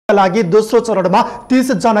लागि दोस्रो चरणमा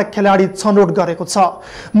 30 जना खेलाडी छनौट गरेको छ।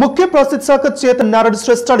 मुख्य प्रशिक्षक चेतन नारायण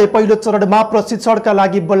श्रेष्ठले पहिलो चरणमा प्रशिक्षणका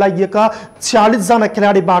लागि बोलाइएका 46 जना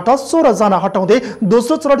खेलाडीबाट 16 जना हटाउँदै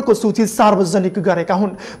दोस्रो चरणको सूची सार्वजनिक गरेका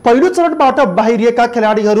हुन्। पहिलो चरणबाट बाहिरिएका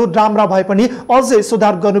खेलाडीहरू राम्रा भए पनि अझै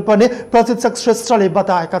सुधार गर्नुपर्ने प्रशिक्षक श्रेष्ठले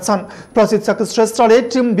बताएका छन्। प्रशिक्षक श्रेष्ठले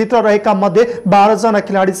टिमभित्र रहेका मध्ये 12 जना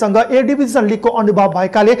खेलाडीसँग ए डिभिजन लिगको अनुभव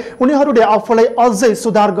भएकाले उनीहरूले आफूलाई अझै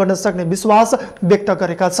सुधार गर्न सक्ने विश्वास व्यक्त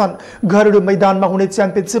गरेका छन्। घरेलु मैदानमा हुने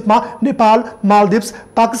च्याम्पियनशिपमा नेपाल, मालदिप्स,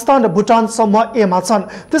 पाकिस्तान र भुटान समूह ए मा छन्।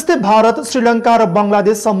 त्यस्तै भारत, श्रीलङ्का र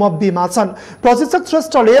बंगलादेश समूह बी मा छन्। प्रशिक्षक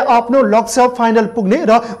श्रेष्ठले आफ्नो लक्ष्य फाइनल पुग्ने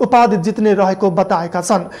र उपाधि जित्ने रहेको बताएका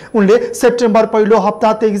छन्। उनले सेप्टेम्बर पहिलो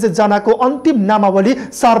हप्ता 23 जनाको अन्तिम नामावली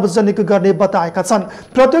सार्वजनिक गर्ने बताएका छन्।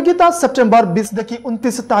 प्रतियोगिता सेप्टेम्बर 20 देखि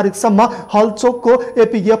 29 तारिकसम्म हलचोकको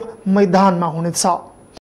एपीएफ मैदानमा हुनेछ।